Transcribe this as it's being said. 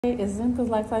It's Zenka's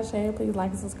Lifestyle Share. Please like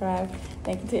and subscribe.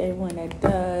 Thank you to everyone that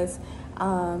does.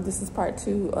 This is part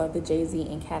 2 of the Jay-Z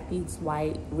and Kathy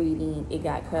White reading. It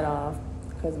got cut off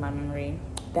because of my memory.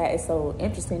 That is so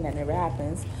interesting. That never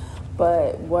happens.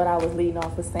 But what I was leading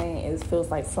off with saying is, feels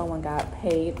like someone got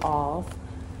paid off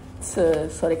so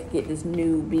they could get this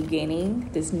new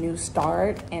beginning, this new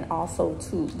start, and also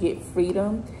to get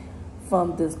freedom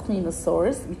from this Queen of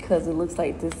Swords, because it looks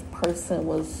like this person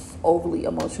was overly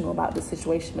emotional about the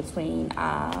situation between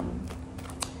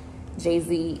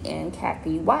Jay-Z and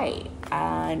Kathy White.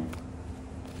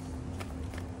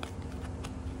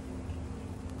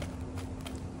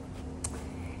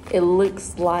 It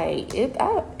looks like it.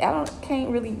 Can't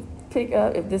really pick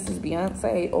up if this is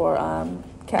Beyonce or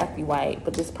Kathy White,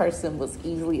 but this person was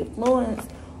easily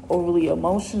influenced, overly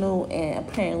emotional, and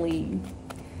apparently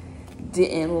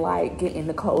didn't like getting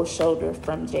the cold shoulder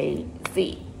from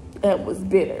Jay-Z. That was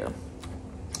bitter.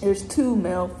 There's two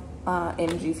male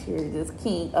energies here. There's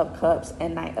King of Cups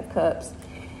and Knight of Cups.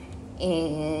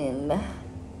 And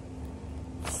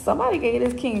somebody gave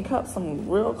this King of Cups some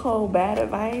real cold, bad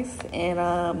advice.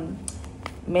 And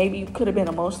maybe you could have been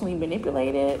emotionally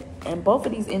manipulated. And both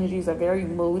of these energies are very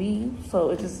moody. So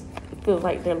it feels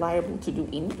like they're liable to do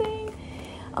anything.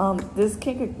 This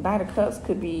King of Knight of Cups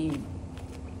could be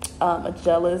a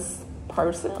jealous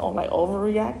person or like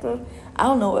overreactive. I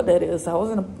don't know what that is. I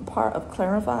wasn't a part of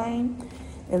clarifying.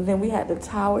 And then we had the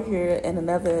Tower here and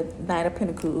another Knight of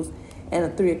Pentacles and a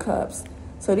Three of Cups.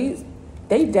 So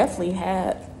they definitely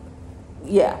had,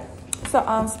 yeah.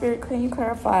 So Spirit, can you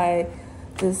clarify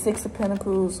the Six of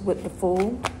Pentacles with the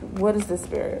Fool? What is this,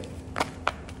 Spirit?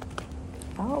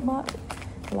 Oh my,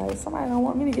 like somebody don't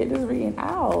want me to get this reading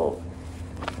out.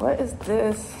 What is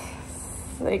this?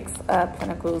 Six of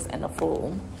Pentacles and the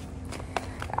Fool.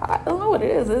 I don't know what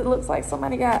it is. It looks like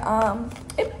somebody got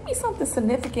it may be something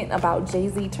significant about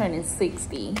Jay-Z turning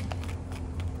 60,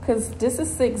 because this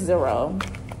is 60.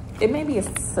 It may be a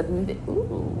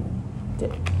ooh,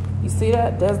 you see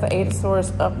that? There's the Eight of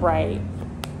Swords upright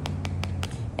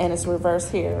and it's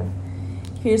reversed here.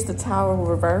 Here's the Tower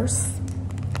reverse,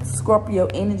 Scorpio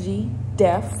energy,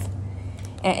 death,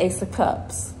 and Ace of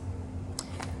Cups.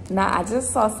 Now, I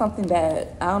just saw something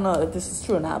that, I don't know if this is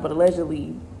true or not, but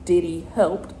allegedly Diddy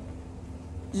helped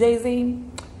Jay-Z.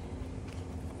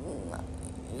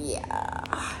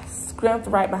 Yeah. Strength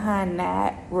right behind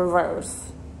that,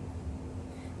 reverse.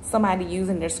 Somebody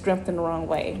using their strength in the wrong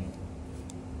way.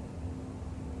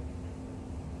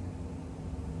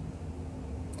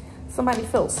 Somebody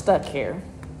felt stuck here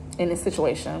in this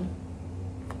situation.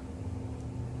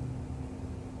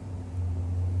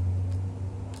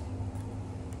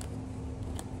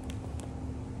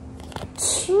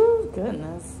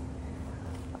 Goodness.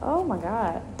 Oh my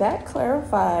God. That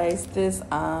clarifies this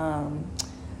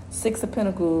Six of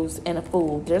Pentacles and a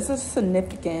Fool. There's a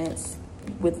significance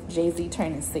with Jay-Z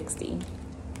turning 60.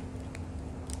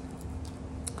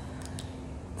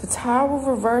 The Tower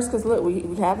reverse, because look, we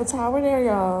have the Tower there,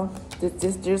 y'all.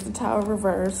 There's the Tower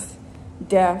reverse,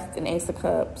 death, and Ace of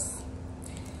Cups.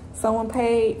 Someone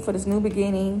paid for this new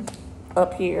beginning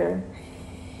up here.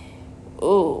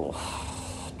 Ooh.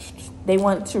 They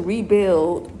want to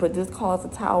rebuild, but this caused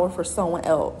a tower for someone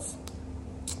else.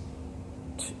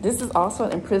 This is also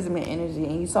an imprisonment energy,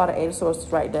 and you saw the Eight of Swords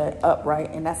right there, upright,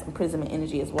 and that's imprisonment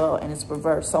energy as well, and it's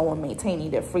reversed, someone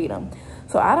maintaining their freedom.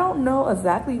 So I don't know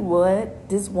exactly what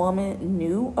this woman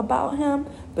knew about him,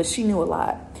 but she knew a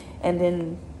lot. And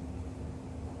then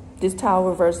this Tower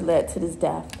reverse led to this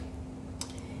death.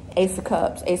 Ace of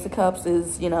Cups. Ace of Cups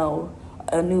is, you know,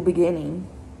 a new beginning.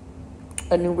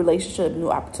 A new relationship, new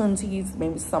opportunities,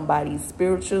 maybe somebody's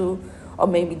spiritual, or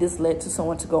maybe this led to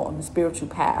someone to go on the spiritual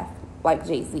path, like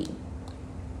Jay-Z.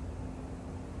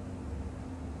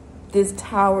 This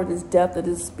Tower, this death of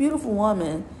this beautiful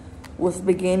woman was the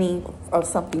beginning of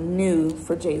something new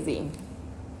for Jay-Z.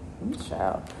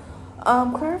 Child.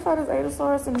 Clarify this Eight of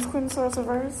Swords and this Queen of Swords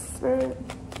reverse, Spirit.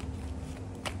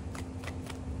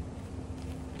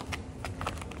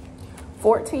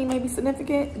 14 may be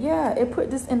significant. Yeah, it put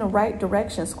this in the right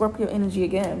direction. Scorpio energy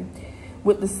again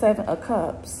with the Seven of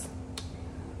Cups.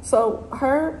 So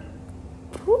her,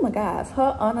 oh my gosh,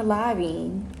 her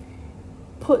unaliving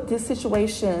put this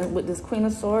situation with this Queen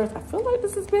of Swords. I feel like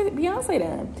this is Beyonce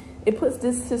then. It puts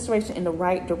this situation in the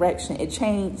right direction. It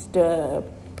changed the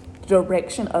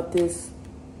direction of this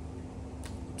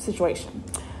situation.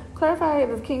 Clarify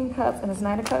the King of Cups and this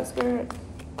Knight of Cups, Spirit.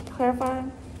 Clarify.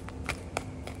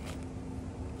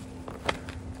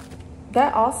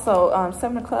 That also,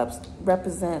 Seven of Cups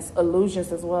represents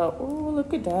illusions as well. Oh,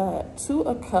 look at that. Two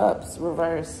of Cups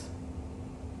reverse.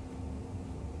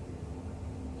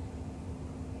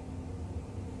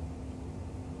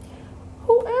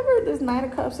 whoever this Knight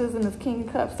of Cups is and this King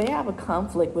of Cups, they have a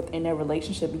conflict within their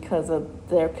relationship because of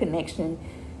their connection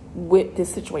with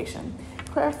this situation.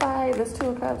 Clarify this Two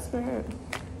of Cups, Spirit.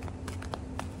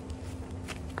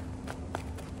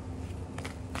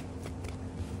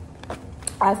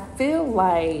 I feel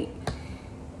like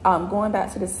going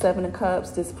back to the Seven of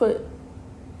Cups, this put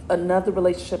another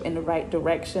relationship in the right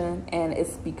direction, and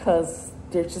it's because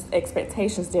there's just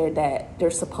expectations there that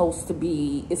it's supposed to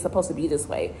be this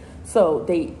way. So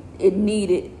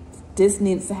this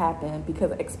needs to happen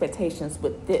because of expectations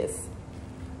with this.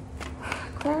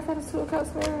 Clarify the Two of Cups,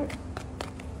 Spirit.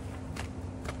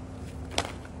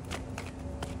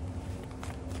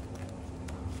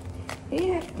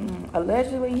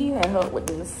 Allegedly he had help with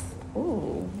this.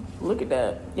 Ooh, look at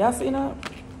that. Y'all seen that?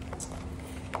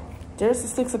 There's the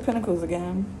Six of Pentacles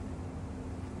again.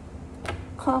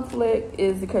 Conflict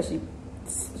is because she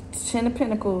Ten of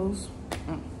Pentacles,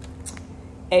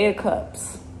 Eight of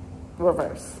Cups,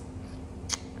 reverse.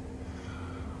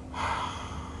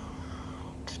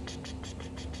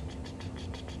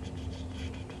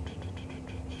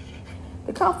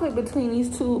 The conflict between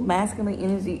these two masculine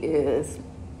energy is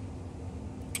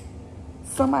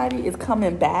somebody is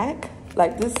coming back.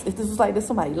 Like this, if this was like this,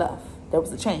 somebody left. There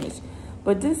was a change.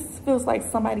 But this feels like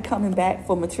somebody coming back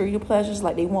for material pleasures,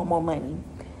 like they want more money.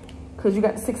 Because you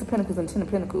got the Six of Pentacles and Ten of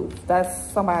Pentacles.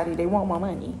 That's somebody, they want more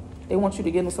money. They want you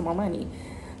to give them some more money.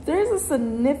 There's a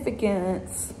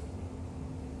significance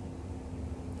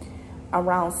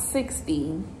around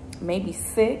 60, maybe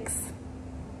 6.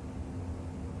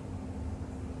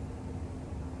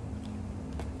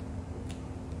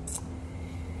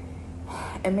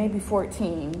 And maybe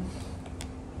 14.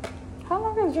 How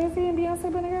long has Jay-Z and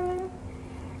Beyonce been together?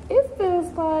 It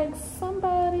feels like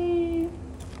somebody...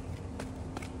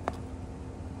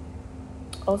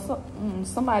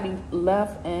 somebody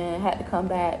left and had to come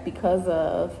back because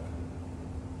of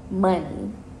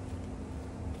money.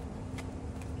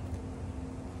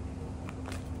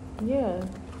 Yeah.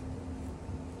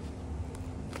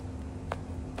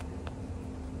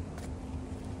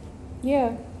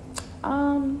 Yeah.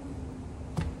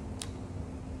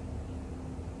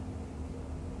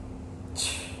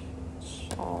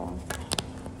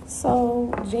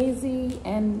 So Jay-Z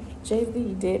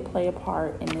did play a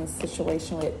part in this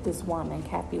situation with this woman,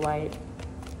 Kathy White.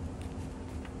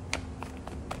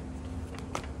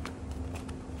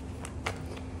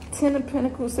 Ten of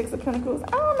Pentacles, Six of Pentacles.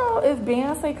 I don't know if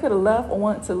Beyonce could have left or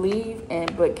wanted to leave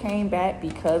but came back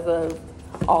because of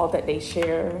all that they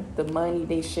share, the money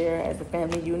they share as a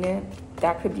family unit.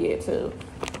 That could be it too.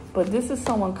 But this is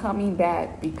someone coming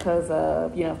back because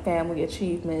of, family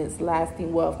achievements,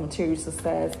 lasting wealth, material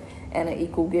success, and an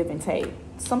equal give and take.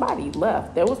 Somebody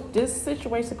left. This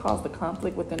situation caused a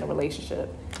conflict within the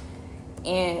relationship.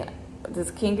 And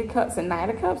this King of Cups and Knight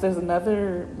of Cups, there's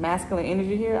another masculine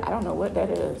energy here. I don't know what that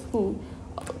is.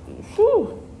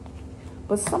 Whew.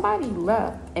 But somebody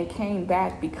left and came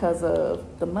back because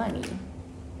of the money.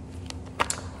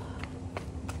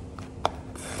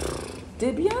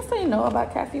 Did Beyonce know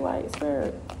about Kathy White,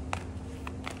 Spirit?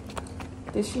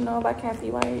 Did she know about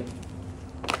Kathy White?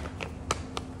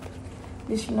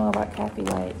 Did she know about Kathy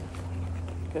White?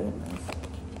 Goodness.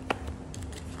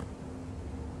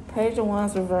 Page of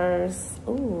Wands reverse.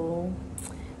 Ooh.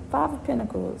 Five of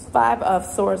Pentacles. Five of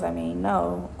Swords,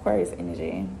 No, Aquarius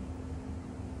energy.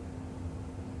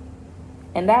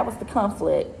 And that was the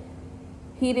conflict.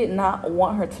 He did not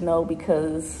want her to know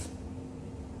because...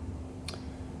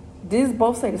 these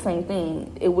both say the same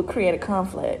thing. It would create a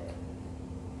conflict.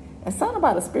 And something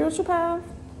about a spiritual path.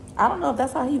 I don't know if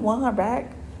that's how he won her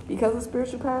back because of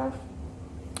spiritual path.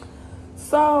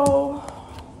 So,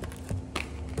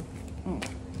 oh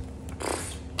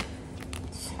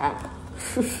God.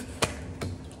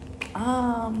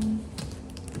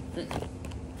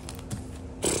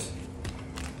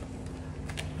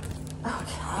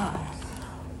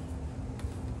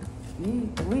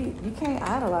 You can't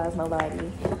idolize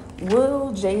nobody.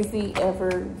 Will Jay-Z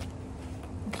ever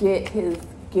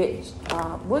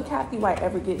would Kathy White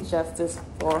ever get justice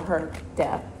for her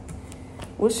death?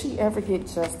 Will she ever get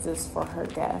justice for her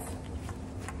death?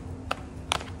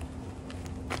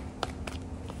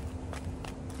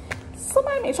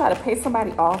 Somebody may try to pay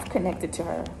somebody off connected to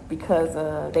her because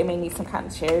they may need some kind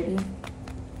of charity.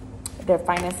 Their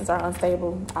finances are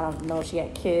unstable. I don't know if she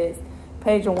had kids.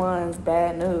 Page of Wands,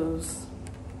 bad news.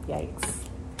 Yikes.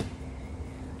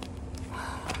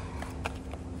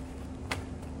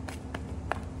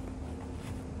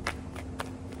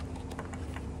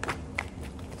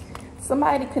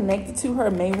 Somebody connected to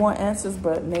her may want answers,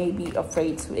 but may be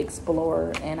afraid to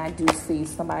explore. And I do see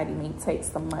somebody may take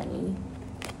some money.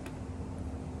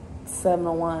 Seven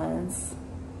of Wands.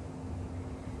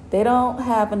 They don't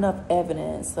have enough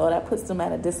evidence, so that puts them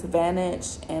at a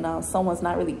disadvantage, and someone's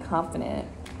not really confident.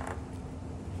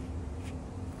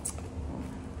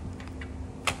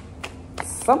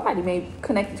 Somebody may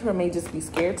connected to her may just be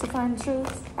scared to find the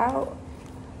truth out.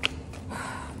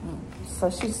 So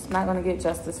she's not going to get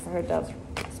justice for her dove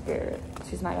spirit.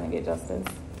 She's not going to get justice.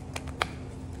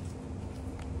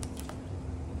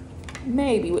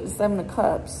 Maybe with the Seven of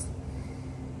Cups.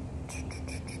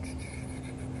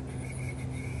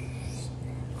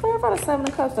 Clarify the Seven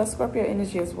of Cups. That's Scorpio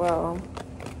energy as well.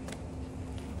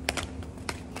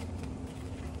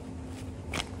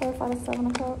 Clarify the Seven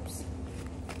of Cups.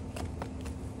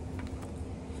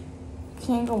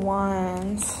 King of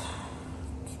Wands.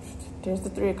 There's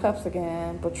the Three of Cups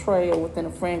again. Betrayal within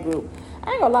a friend group.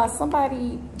 I ain't gonna lie,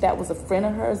 somebody that was a friend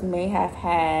of hers may have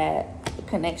had a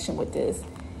connection with this.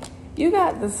 You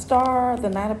got the Star, the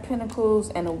Knight of Pentacles,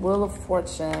 and the Wheel of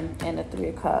Fortune, and the Three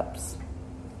of Cups.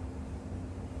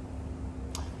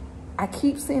 I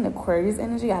keep seeing Aquarius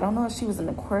energy. I don't know if she was an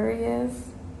Aquarius.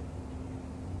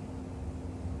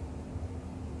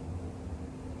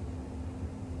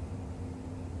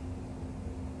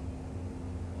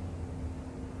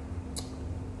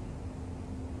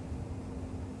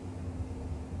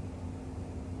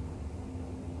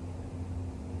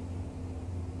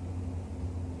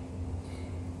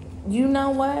 You know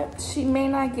what? She may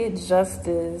not get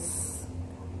justice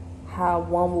how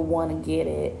one would want to get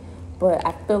it, but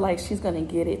I feel like she's going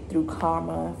to get it through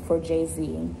karma for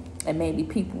Jay-Z and maybe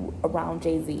people around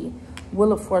Jay-Z.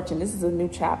 Wheel of Fortune, this is a new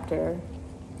chapter.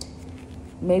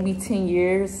 Maybe 10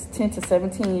 years, 10 to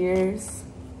 17 years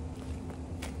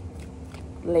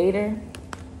later.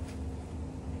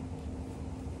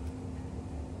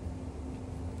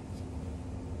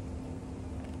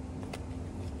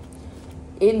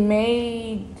 It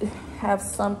may have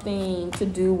something to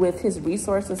do with his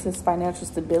resources, his financial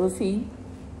stability.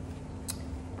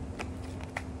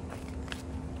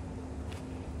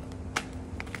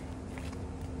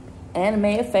 And it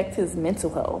may affect his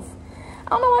mental health. I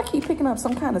don't know why I keep picking up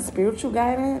some kind of spiritual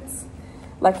guidance.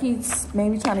 Like he's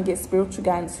maybe trying to get spiritual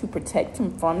guidance to protect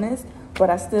him from this.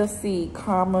 But I still see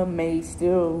karma may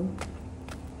still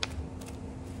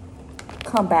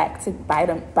come back to bite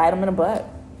him in the butt.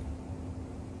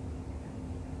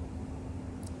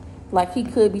 Like he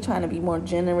could be trying to be more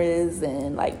generous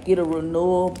and like get a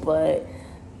renewal, but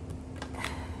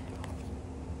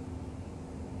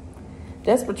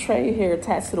there's betrayal here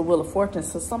attached to the Wheel of Fortune.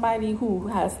 So somebody who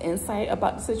has insight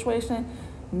about the situation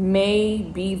may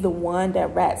be the one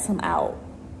that rats him out.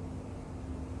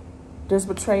 There's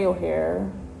betrayal here,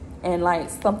 and like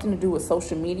something to do with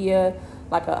social media,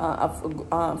 like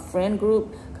a friend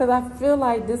group. Because I feel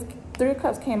like this Three of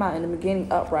Cups came out in the beginning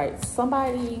upright.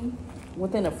 Somebody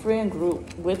within a friend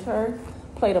group with her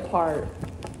played a part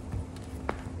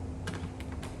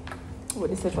with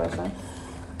this situation.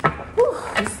 Whew,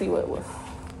 let's see what was.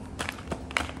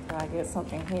 I get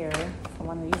something here from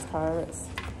one of these cards.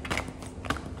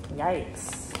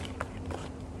 Yikes.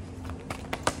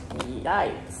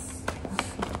 Yikes.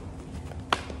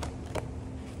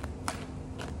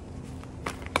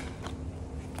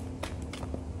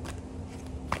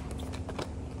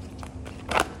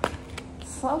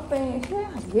 Something,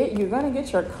 yeah, you're going to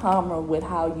get your karma with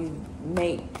how you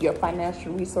make your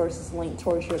financial resources linked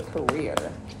towards your career.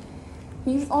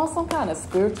 He's on some kind of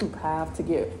spiritual path to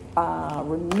get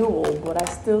renewal, but I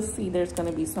still see there's going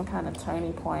to be some kind of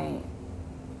turning point.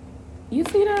 You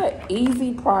see that?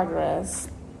 Easy progress.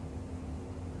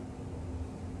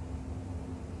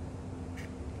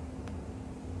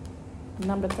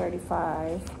 Number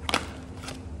 35.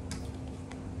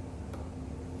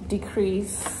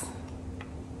 Decrease.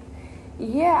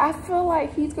 Yeah, I feel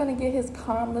like he's going to get his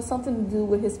karma, something to do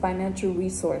with his financial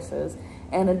resources,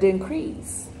 and a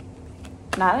decrease.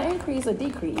 Not an increase, a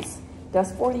decrease.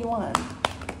 That's 41.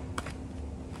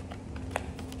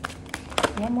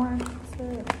 One more. That's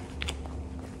it.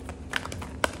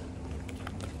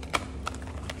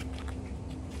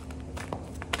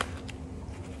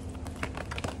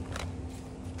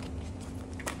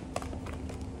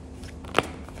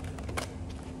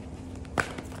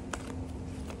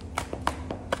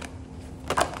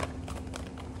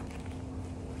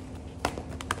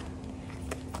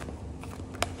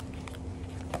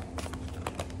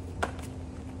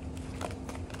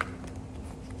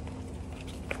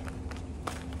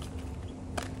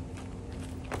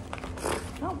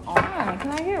 Come on,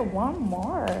 can I get one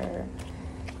more?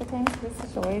 Pertains to this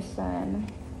situation.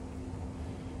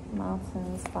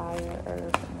 Mountains, fire,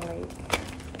 earth, and lake.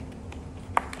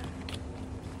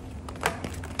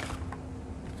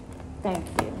 Thank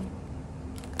you.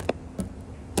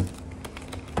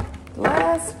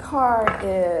 last card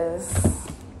is,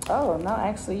 oh no,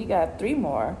 actually you got 3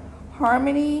 more.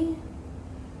 Harmony,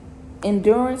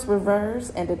 endurance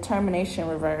reverse, and determination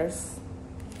reverse.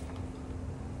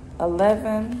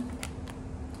 11,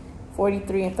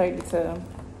 43, and 32.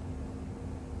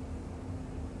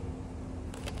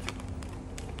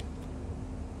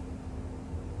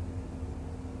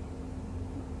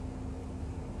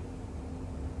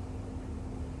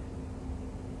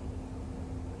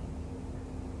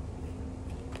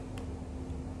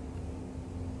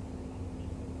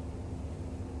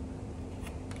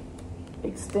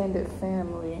 Extended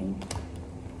family.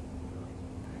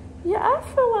 Yeah, I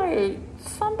feel like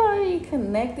somebody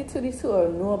connected to these two or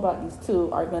knew about these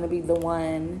two are going to be the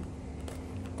one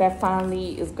that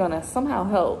finally is going to somehow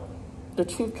help the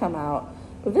truth come out.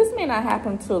 But this may not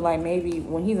happen till like maybe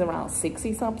when he's around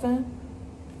 60 something.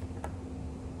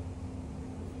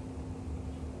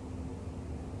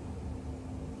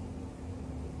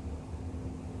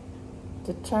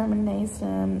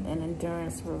 Determination and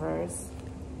endurance reverse.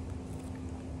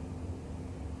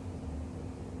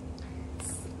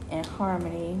 And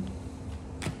harmony.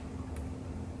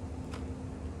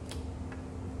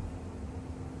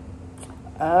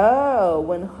 Oh,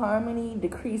 when harmony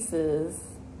decreases,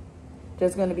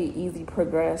 there's going to be easy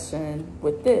progression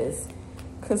with this.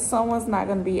 Because someone's not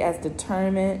going to be as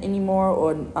determined anymore,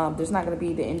 or there's not going to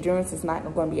be, the endurance is not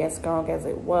going to be as strong as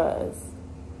it was.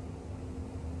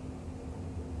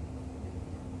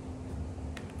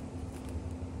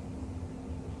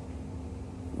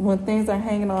 When things are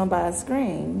hanging on by a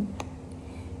string,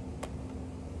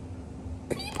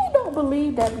 people don't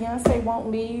believe that Beyonce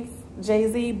won't leave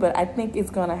Jay-Z, but I think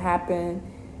it's going to happen,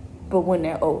 but when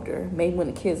they're older, maybe when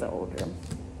the kids are older.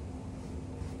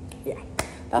 Yeah,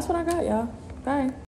 that's what I got, y'all. Bye.